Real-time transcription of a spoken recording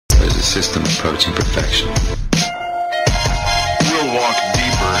a system approaching perfection. We'll walk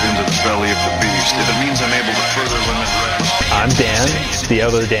deeper into the belly of the beast if it means I'm able to further limit risk. I'm Dan, the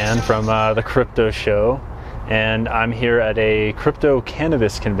other Dan from the Crypto Show, and I'm here at a crypto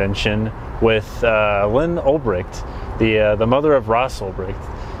cannabis convention with Lyn Ulbricht, the mother of Ross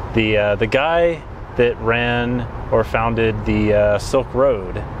Ulbricht, the guy that ran or founded the Silk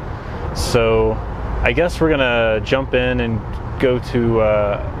Road. So I guess we're gonna jump in and go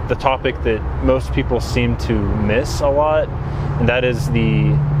to the topic that most people seem to miss a lot, and that is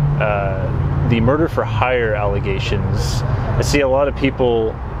the murder for hire allegations. I see a lot of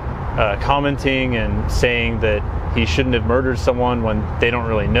people commenting and saying that he shouldn't have murdered someone when they don't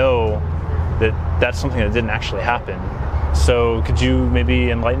really know that that's something that didn't actually happen. So could you maybe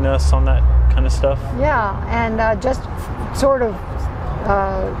enlighten us on that kind of stuff? Yeah, and just sort of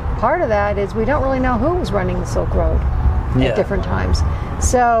part of that is we don't really know who was running the Silk Road at different times.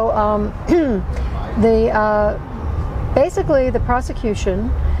 So basically the prosecution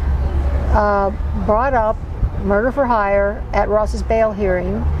brought up murder for hire at Ross's bail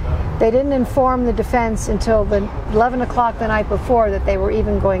hearing. They didn't inform the defense until 11 o'clock the night before that they were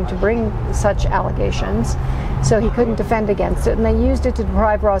even going to bring such allegations, so he couldn't defend against it, and they used it to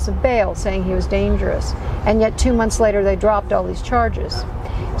deprive Ross of bail, saying he was dangerous. And yet 2 months later they dropped all these charges.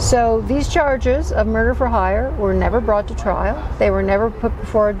 So these charges of murder for hire were never brought to trial. They were never put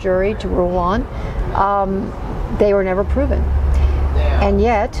before a jury to rule on. They were never proven. And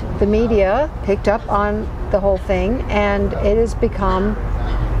yet the media picked up on the whole thing, and it has become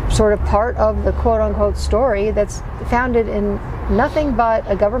sort of part of the quote-unquote story that's founded in nothing but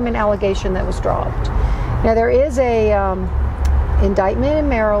a government allegation that was dropped. Now there is a indictment in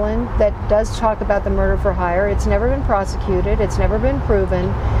Maryland that does talk about the murder for hire. It's never been prosecuted, it's never been proven,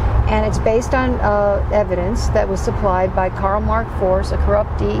 and it's based on evidence that was supplied by Carl Mark Force, a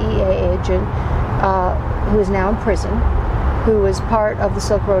corrupt DEA agent who is now in prison, who was part of the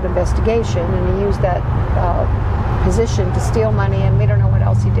Silk Road investigation, and he used that position to steal money, and we don't know what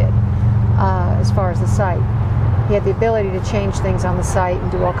else he did as far as the site. He had the ability to change things on the site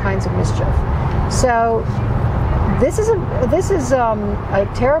and do all kinds of mischief. So this is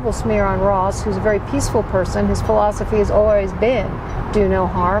a terrible smear on Ross, who's a very peaceful person. His philosophy has always been do no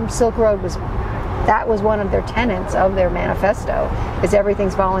harm. Silk Road was one of their tenets of their manifesto, is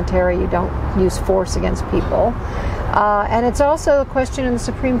everything's voluntary, you don't use force against people. And it's also a question in the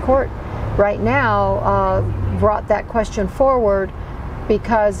Supreme Court right now, brought that question forward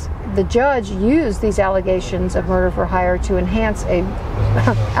because the judge used these allegations of murder for hire to enhance a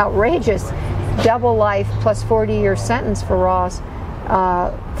outrageous double life plus 40-year sentence for Ross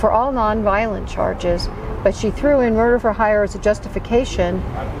for all non-violent charges, but she threw in murder for hire as a justification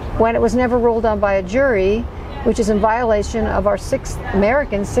when it was never ruled on by a jury, which is in violation of our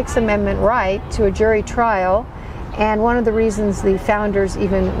American Sixth Amendment right to a jury trial. And one of the reasons the founders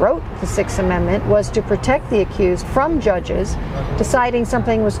even wrote the Sixth Amendment was to protect the accused from judges deciding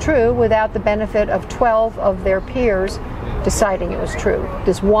something was true without the benefit of 12 of their peers deciding it was true.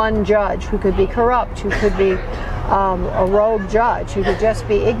 This one judge who could be corrupt, who could be a rogue judge, who could just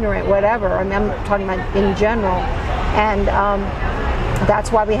be ignorant, whatever. I mean, I'm talking about in general. And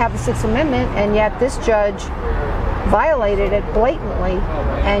that's why we have the Sixth Amendment, and yet this judge violated it blatantly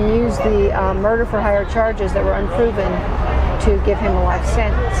and used the murder for hire charges that were unproven to give him a life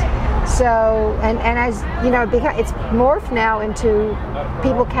sentence. So, and as you know, it's morphed now into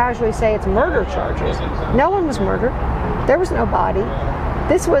people casually say it's murder charges. No one was murdered. There was no body.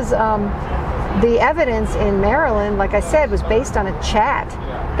 This was the evidence in Maryland, like I said, was based on a chat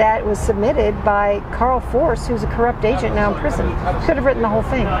that was submitted by Carl Force, who's a corrupt agent now in prison. Could have written the whole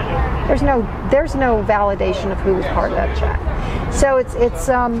thing. There's no validation of who was part of that chat. So it's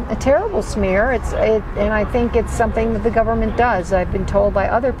a terrible smear. And I think it's something that the government does. I've been told by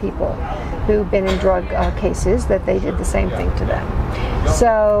other people who've been in drug cases that they did the same thing to them.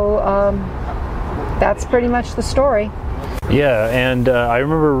 So that's pretty much the story. Yeah, and I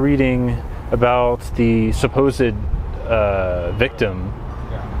remember reading about the supposed victim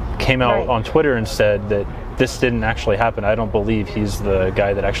came out on Twitter and said that this didn't actually happen. I don't believe he's the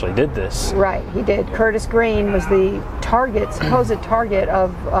guy that actually did this. Right, he did. Curtis Green was the supposed target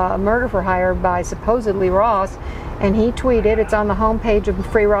of murder for hire by supposedly Ross, and he tweeted, it's on the homepage of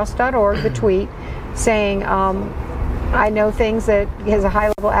freeross.org, the tweet, saying, I know things that he has a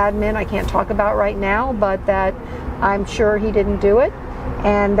high-level admin I can't talk about right now, but that I'm sure he didn't do it,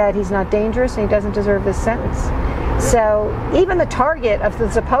 and that he's not dangerous and he doesn't deserve this sentence. So even the target of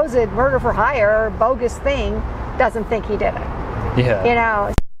the supposed murder for hire bogus thing doesn't think he did it. Yeah. You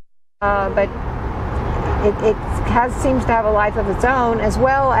know, but it's seems to have a life of its own, as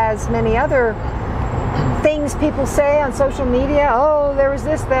well as many other things people say on social media. Oh, there was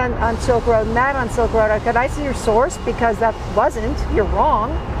this then on Silk Road and that on Silk Road. Could I see your source? Because that wasn't. You're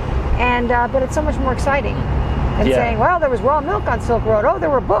wrong. And but it's so much more exciting than saying, well, there was raw milk on Silk Road. Oh, there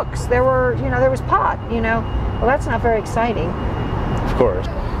were books. There were, there was pot. Well, that's not very exciting. Of course.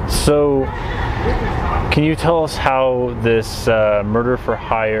 So, can you tell us how this murder for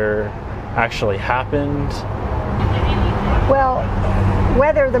hire actually happened? Well,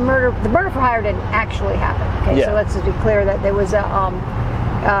 whether the murder for hire didn't actually happen. Okay, so let's just be clear that there was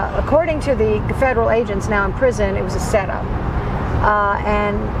according to the federal agents now in prison, it was a setup.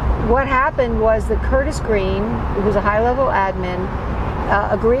 And what happened was that Curtis Green, who was a high-level admin,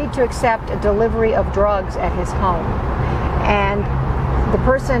 agreed to accept a delivery of drugs at his home. And the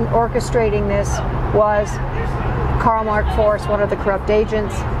person orchestrating this was Karl Mark Force, one of the corrupt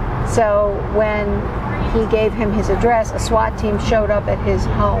agents. So when he gave him his address, a SWAT team showed up at his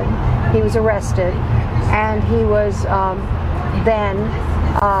home. He was arrested, and he was then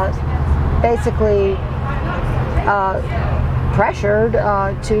basically pressured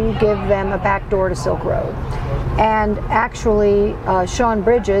to give them a back door to Silk Road. And actually, Sean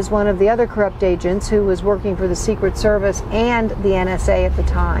Bridges, one of the other corrupt agents who was working for the Secret Service and the NSA at the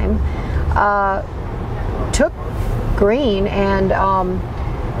time, took Green and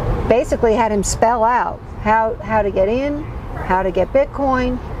basically had him spell out how to get in, how to get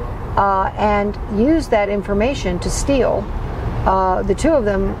Bitcoin, and use that information to steal. The two of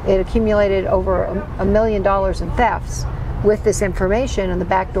them, it accumulated over $1 million in thefts with this information in the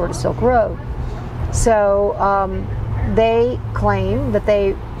back door to Silk Road. So they claim that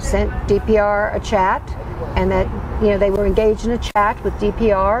they sent DPR a chat, and that they were engaged in a chat with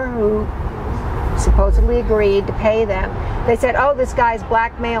DPR, who supposedly agreed to pay them. They said, oh, this guy's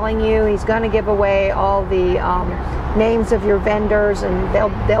blackmailing you, he's going to give away all the names of your vendors, and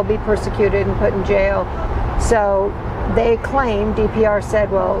they'll be persecuted and put in jail. So they claim, DPR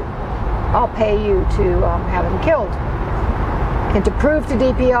said, well, I'll pay you to have him killed. And to prove to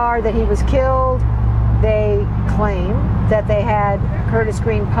DPR that he was killed, they claim that they had Curtis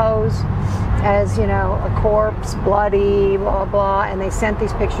Green pose as, a corpse, bloody, blah, blah, and they sent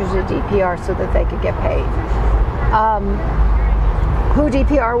these pictures to DPR so that they could get paid. Who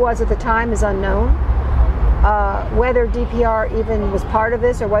DPR was at the time is unknown. Whether DPR even was part of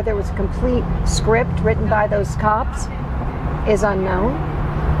this or whether it was a complete script written by those cops is unknown.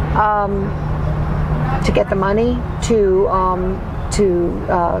 To get the money, to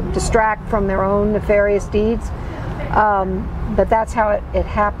distract from their own nefarious deeds. But that's how it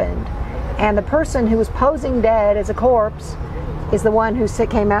happened. And the person who was posing dead as a corpse is the one who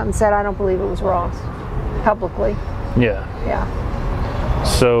came out and said, I don't believe it was Ross, publicly. Yeah.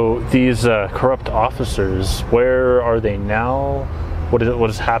 So these corrupt officers, where are they now? What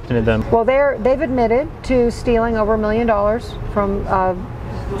has happened to them? Well, they've admitted to stealing over $1 million from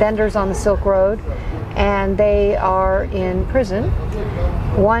vendors on the Silk Road, and they are in prison.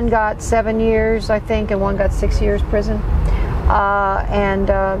 One got 7 years, I think, and one got 6 years prison, and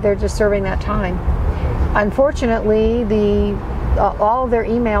they're just serving that time. Unfortunately, all of their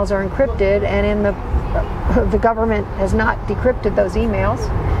emails are encrypted, and the government has not decrypted those emails.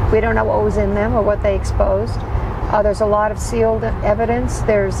 We don't know what was in them or what they exposed. There's a lot of sealed evidence.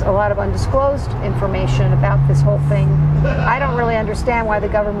 There's a lot of undisclosed information about this whole thing. I don't really understand why the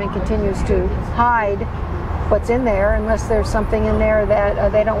government continues to hide what's in there unless there's something in there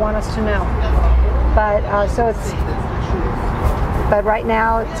that they don't want us to know. But but right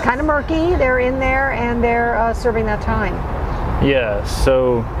now it's kind of murky. They're in there and they're serving that time. Yeah.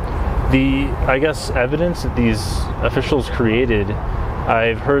 So I guess evidence that these officials created,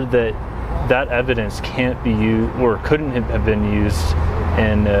 I've heard that evidence can't be used or couldn't have been used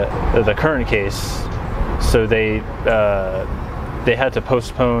in the current case. So they had to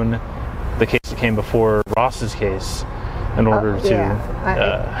postpone the case that came before Ross's case in order to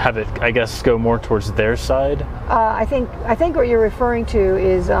have it, I guess, go more towards their side. I think what you're referring to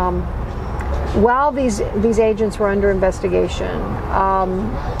is while these agents were under investigation,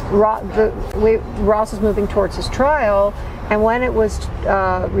 Ross was moving towards his trial, and when it was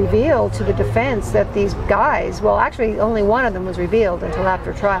revealed to the defense that these guys, well, actually only one of them was revealed until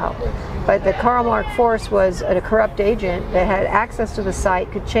after trial, but the Karl Mark Force was a corrupt agent that had access to the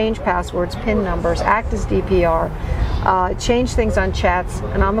site, could change passwords, PIN numbers, act as DPR, change things on chats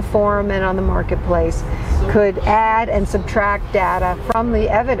and on the forum and on the marketplace, could add and subtract data from the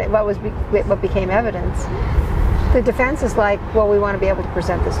evidence, what became evidence. The defense is like, well, we want to be able to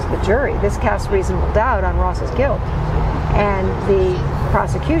present this to the jury. This casts reasonable doubt on Ross's guilt. And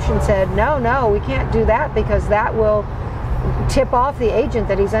prosecution said, no, we can't do that because that will tip off the agent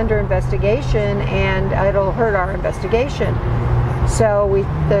that he's under investigation and it'll hurt our investigation. So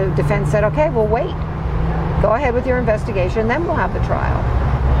the defense said, okay, we'll wait. Go ahead with your investigation, then we'll have the trial.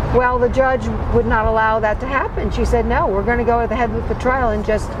 Well, the judge would not allow that to happen. She said, no, we're going to go ahead with the trial and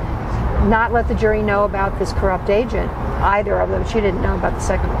just not let the jury know about this corrupt agent, either of them. She didn't know about the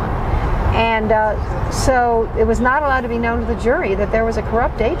second one. And so it was not allowed to be known to the jury that there was a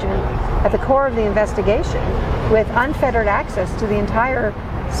corrupt agent at the core of the investigation with unfettered access to the entire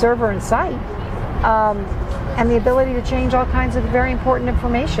server and site, and the ability to change all kinds of very important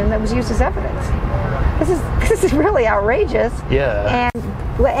information that was used as evidence. This is really outrageous. Yeah.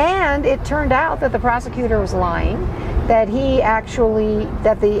 And it turned out that the prosecutor was lying, that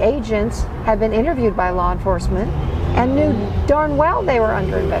the agents had been interviewed by law enforcement and knew darn well they were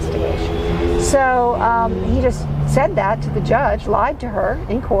under investigation. So he just said that to the judge, lied to her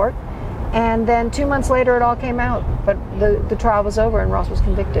in court, and then 2 months later it all came out. But the trial was over and Ross was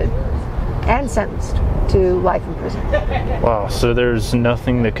convicted and sentenced to life in prison. Wow, so there's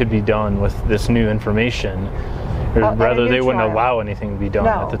nothing that could be done with this new information. Or rather, they wouldn't allow anything to be done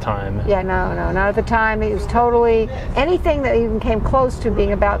at the time. Yeah, no, not at the time. It was totally, anything that even came close to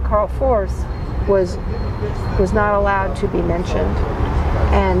being about Carl Force was not allowed to be mentioned.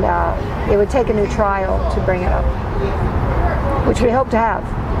 And it would take a new trial to bring it up, which we hope to have.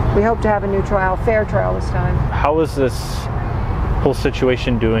 We hope to have a new trial, fair trial this time. How is this whole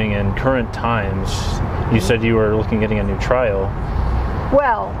situation doing in current times? You said you were looking at getting a new trial.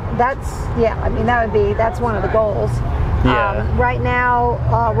 Well, that's one of the goals. Yeah. Right now,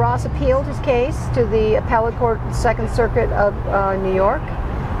 Ross appealed his case to the appellate court, Second Circuit of New York.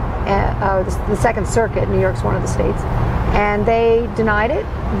 The Second Circuit, New York's one of the states, and they denied it.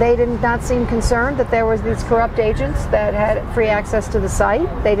 They did not seem concerned that there was these corrupt agents that had free access to the site.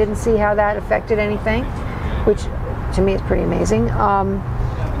 They didn't see how that affected anything, which to me is pretty amazing.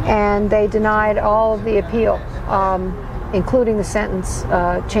 And they denied all of the appeal, including the sentence,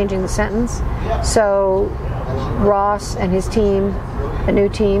 changing the sentence. So Ross and his team, a new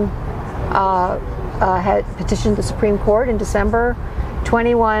team, had petitioned the Supreme Court in December.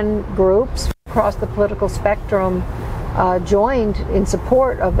 21 groups across the political spectrum joined in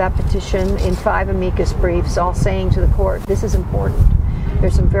support of that petition in 5 amicus briefs, all saying to the court, this is important.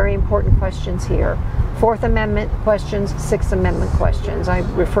 There's some very important questions here. Fourth Amendment questions, Sixth Amendment questions. I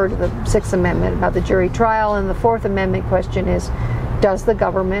refer to the Sixth Amendment about the jury trial, and the Fourth Amendment question is, does the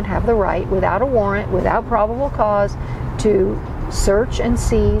government have the right, without a warrant, without probable cause, to search and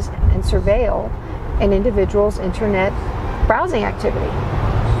seize and surveil an individual's internet browsing activity?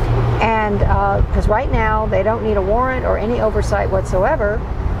 And because right now they don't need a warrant or any oversight whatsoever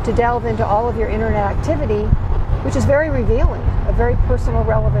to delve into all of your internet activity, which is very revealing of very personal,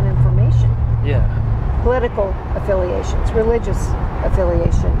 relevant information. Yeah. Political affiliations, religious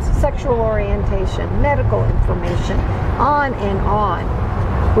affiliations, sexual orientation, medical information, on and on,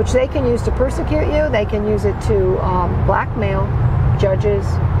 which they can use to persecute you. They can use it to blackmail judges,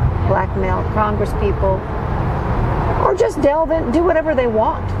 blackmail congresspeople, or just delve in, do whatever they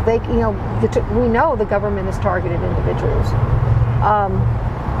want. They, we know the government has targeted individuals.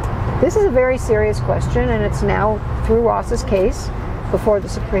 This is a very serious question, and it's now through Ross's case before the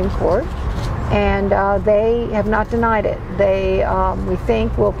Supreme Court, and they have not denied it. They, we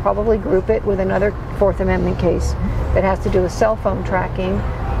think, will probably group it with another Fourth Amendment case that has to do with cell phone tracking,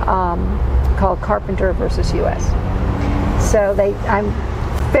 called Carpenter versus U.S. So I'm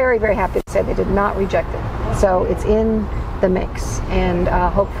very, very happy to say they did not reject it. So it's in the mix, and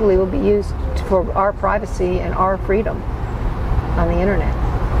hopefully will be used for our privacy and our freedom on the internet.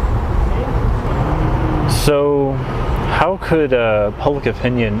 So how could public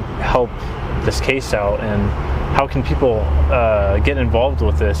opinion help this case out, and how can people get involved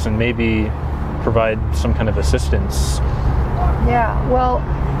with this and maybe provide some kind of assistance? Yeah, well,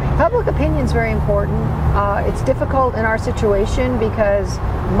 public opinion is very important. It's difficult in our situation because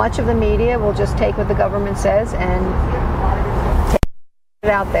much of the media will just take what the government says and take it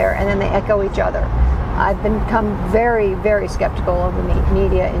out there, and then they echo each other. I've become very, very skeptical of the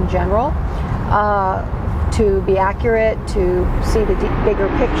media in general. To be accurate, to see the bigger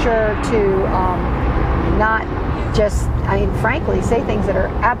picture, to not just, frankly, say things that are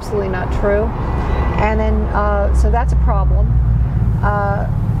absolutely not true. And then, so that's a problem.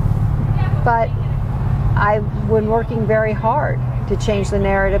 But I've been working very hard to change the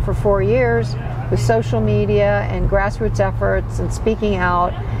narrative for 4 years with social media and grassroots efforts and speaking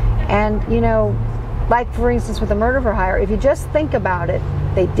out. And, like, for instance, with the murder for hire, if you just think about it,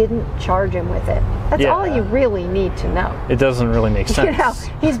 they didn't charge him with it. That's Yeah. all you really need to know. It doesn't really make sense. You know,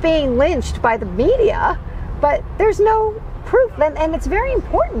 he's being lynched by the media, but there's no proof. And it's very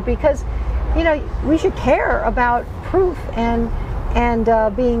important because, you know, we should care about proof and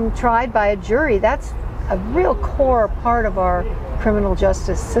being tried by a jury. That's a real core part of our criminal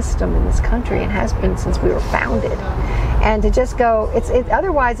justice system in this country and has been since we were founded. And to just go,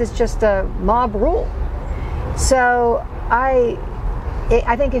 otherwise it's just a mob rule. So I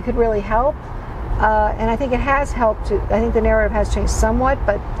think it could really help. And I think it has helped. I think the narrative has changed somewhat,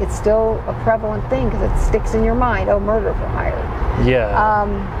 but it's still a prevalent thing because it sticks in your mind. Oh, murder for hire. Yeah.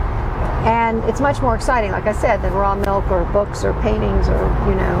 And it's much more exciting, like I said, than raw milk or books or paintings or,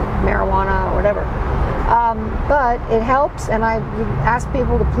 you know, marijuana or whatever. But it helps, and I would ask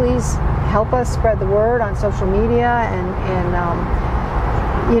people to please help us spread the word on social media and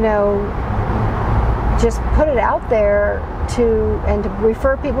you know, just put it out there to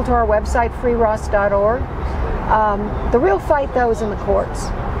refer people to our website, freeross.org. The real fight, though, is in the courts,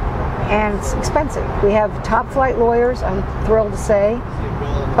 and it's expensive. We have top flight lawyers, I'm thrilled to say,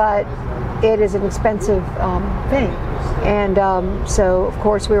 but it is an expensive thing. And so, of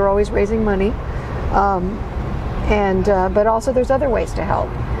course, we were always raising money. But also there's other ways to help,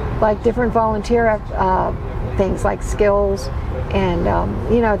 like different volunteer things like skills. And,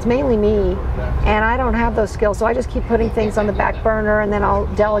 you know, it's mainly me, and I don't have those skills, so I just keep putting things on the back burner, and then I'll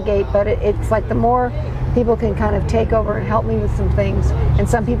delegate. But it's like the more people can kind of take over and help me with some things, and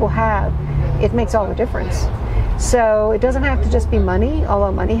some people have, it makes all the difference. So it doesn't have to just be money,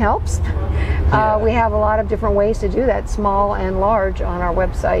 although money helps. We have a lot of different ways to do that, small and large, on our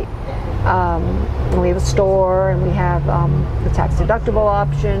website. We have a store, and we have the tax deductible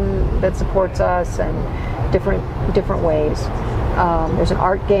option that supports us, and different ways. There's an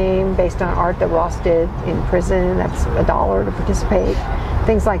art game based on art that Ross did in prison. That's $1 to participate.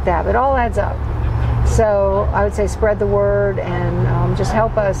 Things like that. But it all adds up. So I would say spread the word and just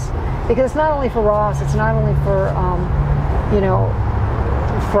help us, because it's not only for Ross. It's not only for you know,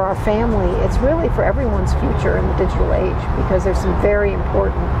 for our family. It's really for everyone's future in the digital age, because there's some very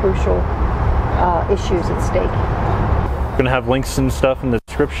important, crucial issues at stake. We're going to have links and stuff in the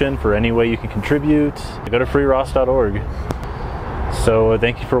description for any way you can contribute. Go to freeross.org. So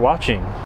thank you for watching.